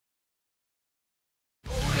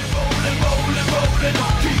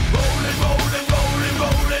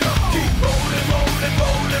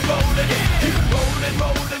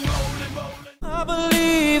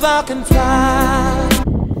believe I can fly.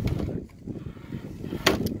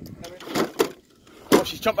 Oh,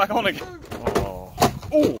 she's jumped back on again. Oh.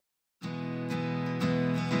 Oh.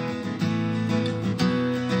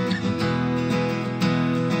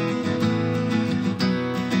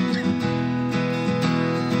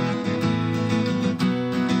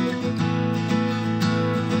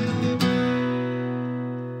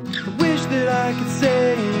 I could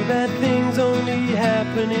say that things only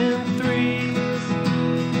happen in threes,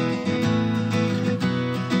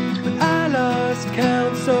 but I lost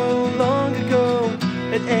count so long ago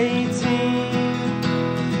at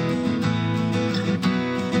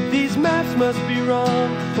 18. These maps must be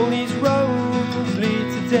wrong, all these roads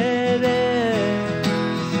lead to dead ends.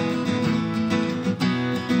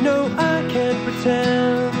 No, I can't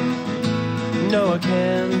pretend, no, I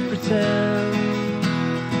can't pretend.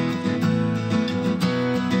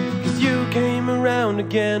 Came around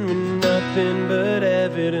again with nothing but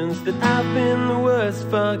evidence that I've been the worst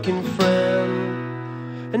fucking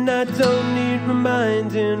friend. And I don't need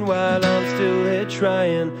reminding while I'm still here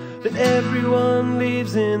trying that everyone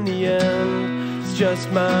leaves in the end. It's just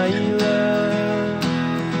my luck,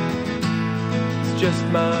 it's just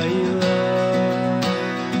my luck,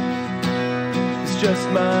 it's just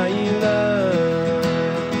my luck,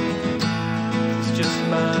 it's just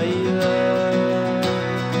my luck.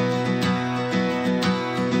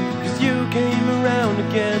 Came around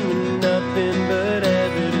again with nothing but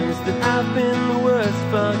evidence that I've been the worst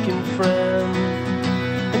fucking friend.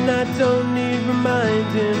 And I don't need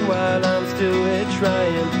reminding while I'm still here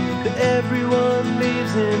trying that everyone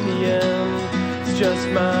leaves in the end. It's just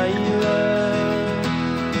my luck,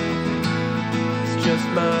 it's just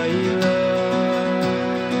my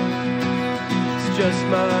luck, it's just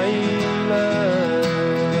my luck,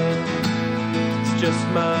 it's just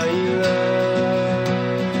my luck.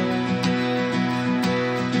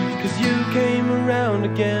 Came around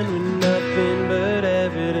again with nothing but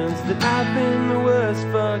evidence that I've been the worst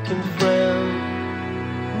fucking friend.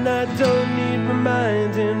 And I don't need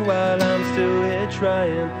reminding while I'm still here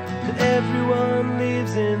trying that everyone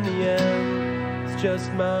leaves in the end. It's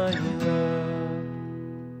just my luck.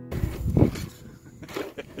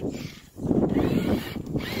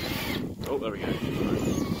 Oh, there we go.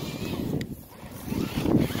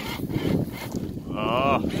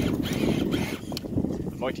 Ah.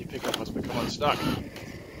 Mighty pickup has become unstuck.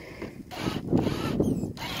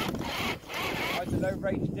 How's the low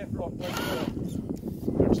range diff lock work?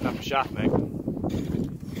 Don't snap a shaft, mate.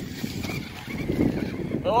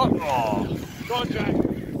 Oh, oh. Go on, Jack.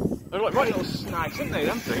 They're like right little snags, aren't they,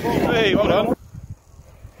 them things? Oh, hey, well done.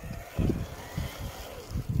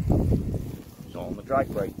 It's on the drag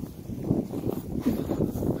brake.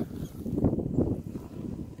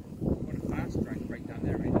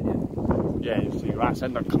 Yeah, so your ass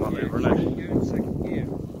end up coming over, isn't it? You're in second gear.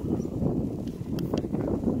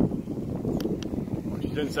 What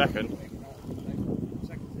she's doing second?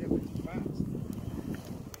 Second gear, which is fast.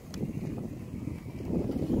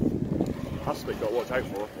 That's the bit you've got to watch out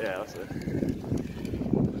for. Yeah, that's it.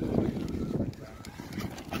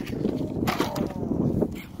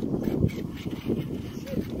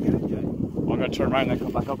 I'm going to turn around and then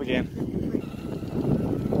come back up again.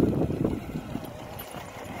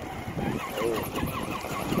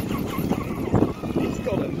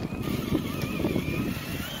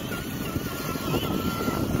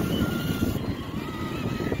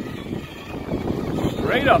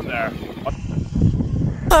 Right up there.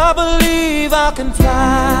 I believe I can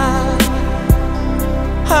fly.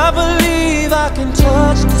 I believe I can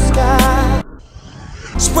touch the sky.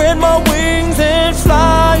 Spread my wings and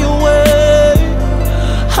fly away.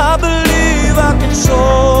 I believe I can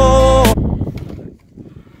soar.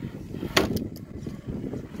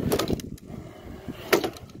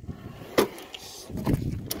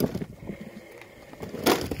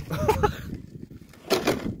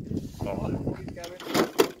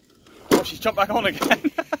 Oh, she's jumped back on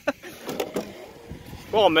again.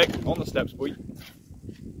 Go on, Mick. On the steps, boy.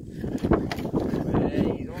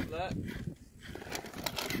 Hey, he's on that.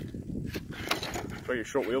 That's where your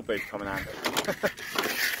short wheelbase coming out.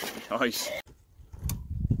 Nice.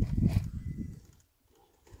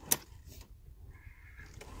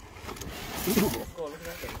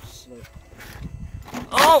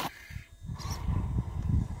 Oh!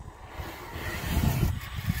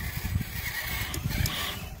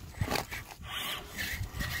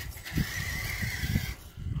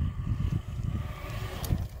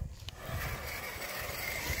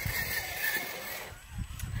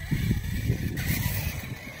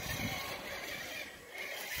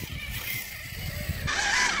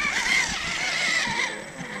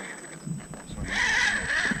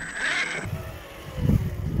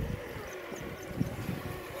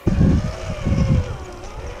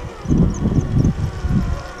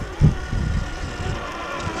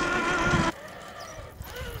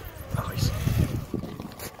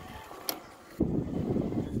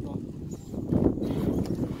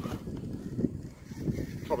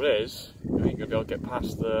 Trouble is, you ain't gonna be able to get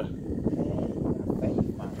past the.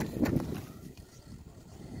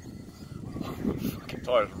 Fucking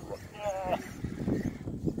tired.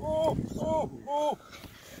 Oh, oh, oh.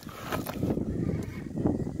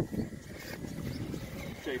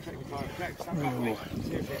 Jay, take your time. Jack, stand back with me.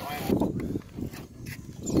 Seriously, I am.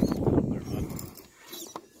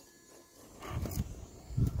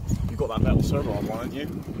 You got that metal servo on one, haven't you?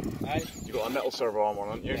 Hey? You got a metal servo on one,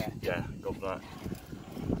 haven't you? Yeah. Yeah, go for that.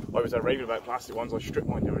 I was raving about plastic ones. I stripped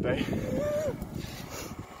mine the other day.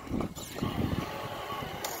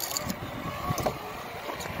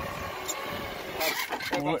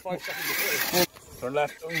 About 5 seconds to put it. Turn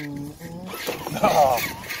left. Oh,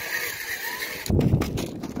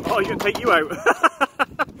 oh he's gonna take you out.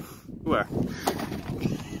 Where?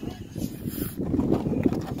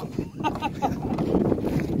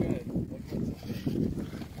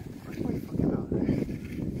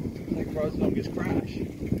 Like for as longest crash.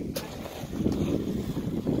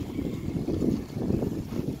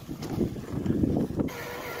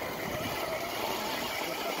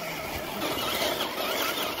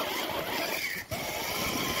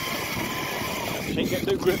 Can't get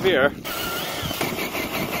too grip here.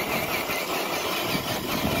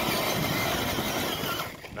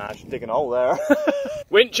 Nah, she's digging a hole there.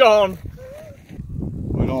 Winch on!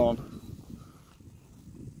 Went on.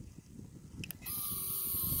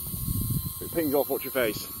 If it pings off, watch your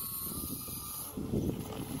face.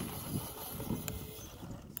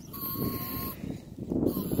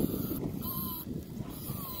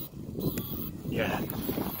 Yeah.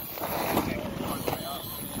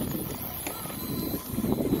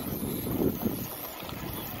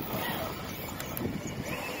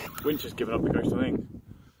 Winch has given up the ghost, I think.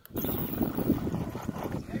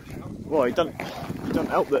 Well, he doesn't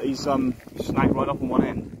help that he's snagged right up on one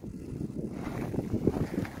end.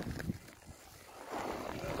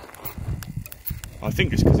 I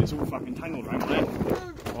think it's because it's all fucking tangled around one end.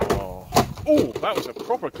 Oh, oh, that was a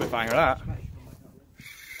proper cliffhanger, that.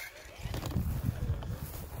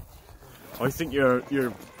 I think you're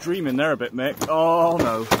dreaming there a bit, Mick. Oh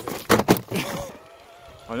no.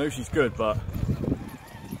 I know she's good, but.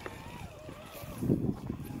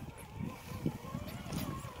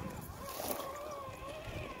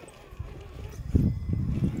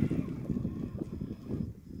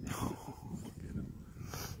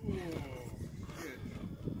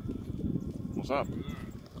 What's up?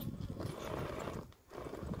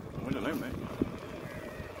 I don't know, mate.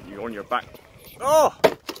 You're on your back. Oh!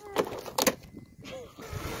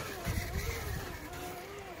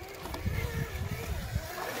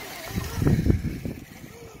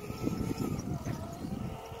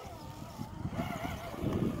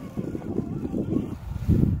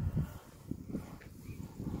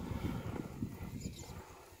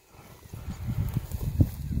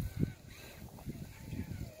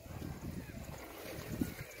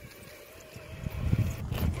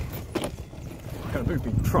 A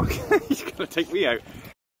moving truck. He's gonna take me out.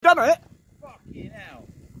 Done it! Fucking hell.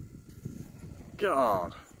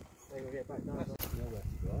 God. So I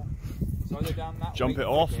go down that Jump way, it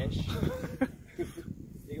off.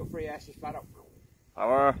 You got 3 S's flat up.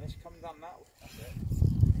 Power. Let's come down that way. That's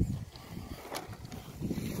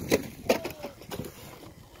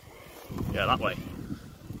it. Yeah, that way.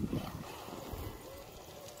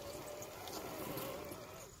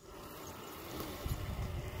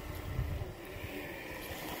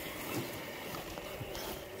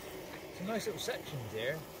 Some nice little sections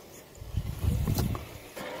here.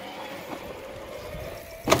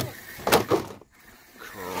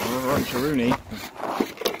 Cruncheroonie. I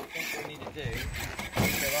think we need to do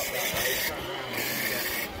is go up that way, turn around and get.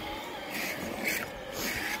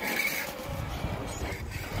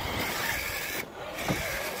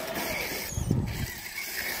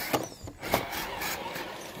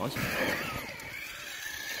 Nice.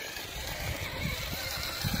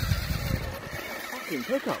 Fucking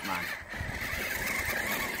pickup, man.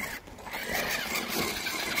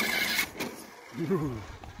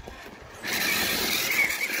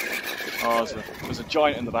 Oh, there's a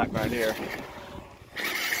giant in the background here.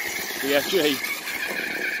 BFG.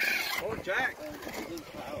 Oh, Jack!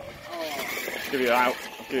 Give you an out.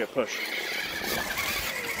 I'll give you a push.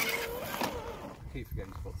 Keep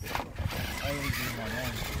forgetting to put this on. I always use my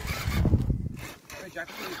name. Hey, Jack,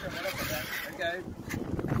 I think you turn that up a bit. There you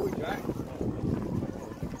go. Cool, Jack.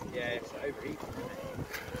 Yeah, it's overheating, isn't it?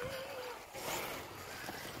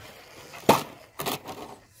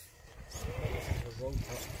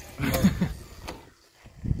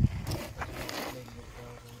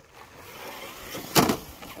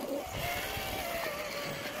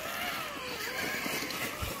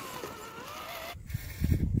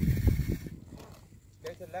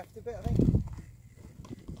 left a bit, I think.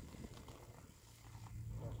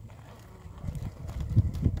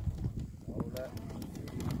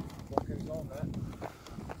 What goes on there?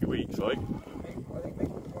 Few weeks, like. I think make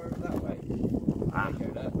it more that way. Ah. Go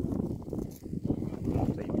there.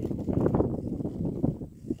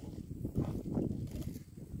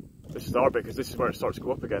 This is our bit because this is where it starts to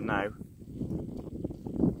go up again now.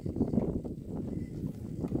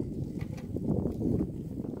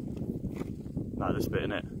 No, this bit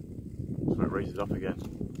in it. That's where it raises up again.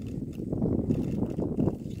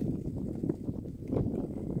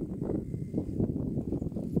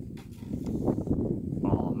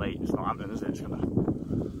 Oh mate, it's not happening, is it? It's gonna.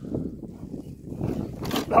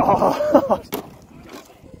 Oh!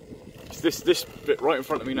 It's this bit right in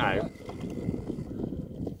front of me now.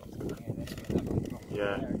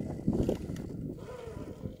 Yeah.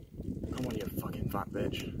 Come on, you fucking fat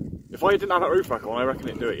bitch. If I didn't have that roof rack on, I reckon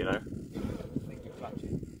it'd do it, you know.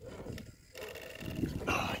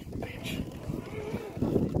 Ah, you bitch.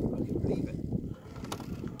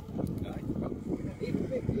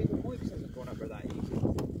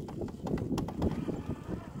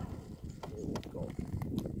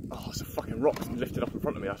 Oh, it's a fucking rock lifted up in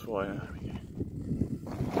front of me, that's why. There we go.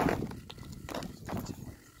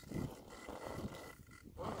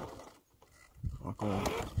 Fuck off.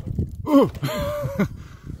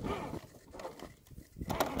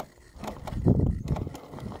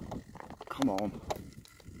 Come on.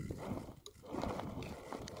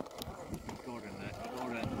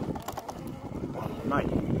 Oh, mate.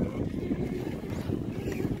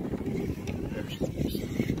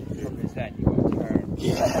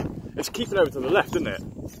 Yeah. It's keeping over to the left, isn't it?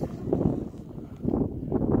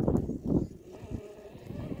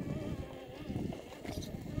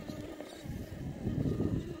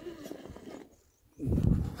 Do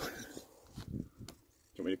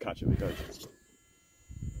you want me to catch it if it goes?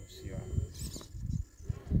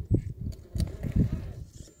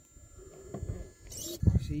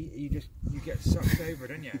 See, you get sucked over,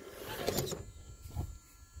 don't you?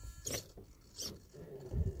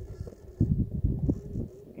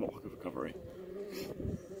 Not good recovery.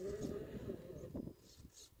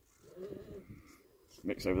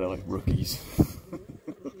 Mix over there like rookies.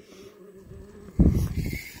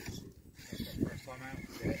 First time out.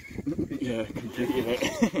 Yeah, completely it.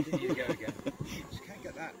 Didn't you go again? Just can't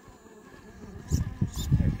get that.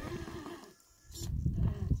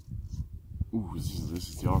 Ooh, this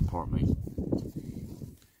is the hard part, mate.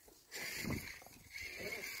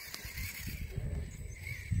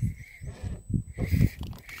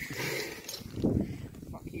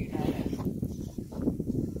 Fuck you now.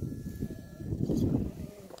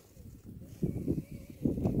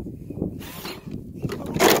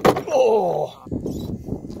 Oh!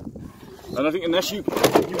 And I think unless you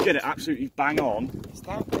get it absolutely bang on, It's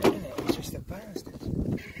that bit, isn't it? It's just a bastard.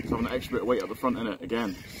 it's having an extra bit of weight at the front in it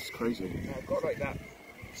again. It's crazy. I've got like that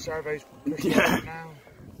servo's pushing Yeah. it now.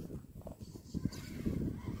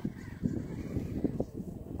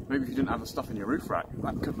 Maybe if you didn't have the stuff in your roof rack,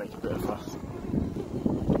 that could make a bit of a...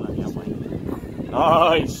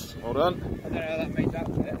 Nice! Well done. I don't know how that made that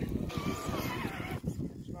bit. What's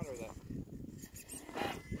the matter with that?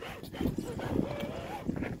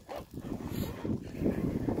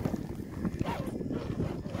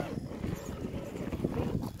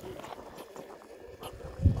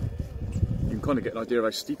 You can kind of get an idea of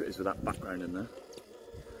how steep it is with that background in there.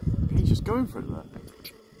 And he's just going for it there.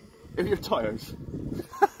 If your tyres.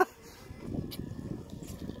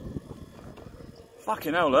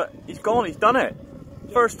 Fucking hell, look. He's gone, he's done it.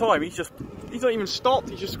 First time, he's not even stopped,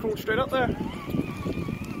 he's just crawled straight up there. Do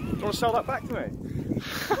you want to sell that back to me?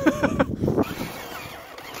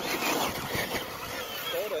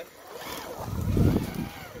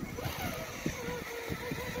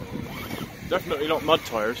 Definitely not mud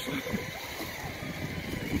tyres.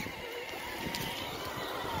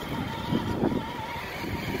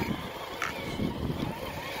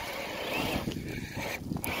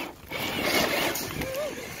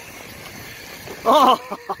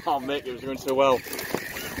 Oh, mate, it was going so well.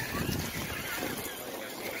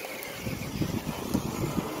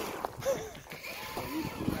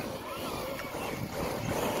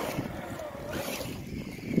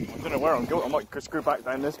 I don't know where I'm going. I might screw back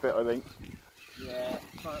down this bit, I think. Yeah,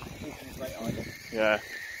 can't walk in his weight either. Yeah.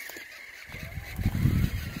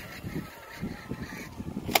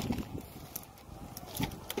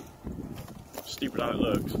 Steeper than it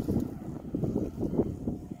looks.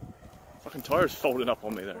 Fucking tyres folding up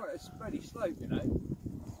on me there. Right, it's pretty slope, you know.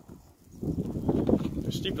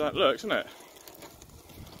 It's steeper than it looks, isn't it?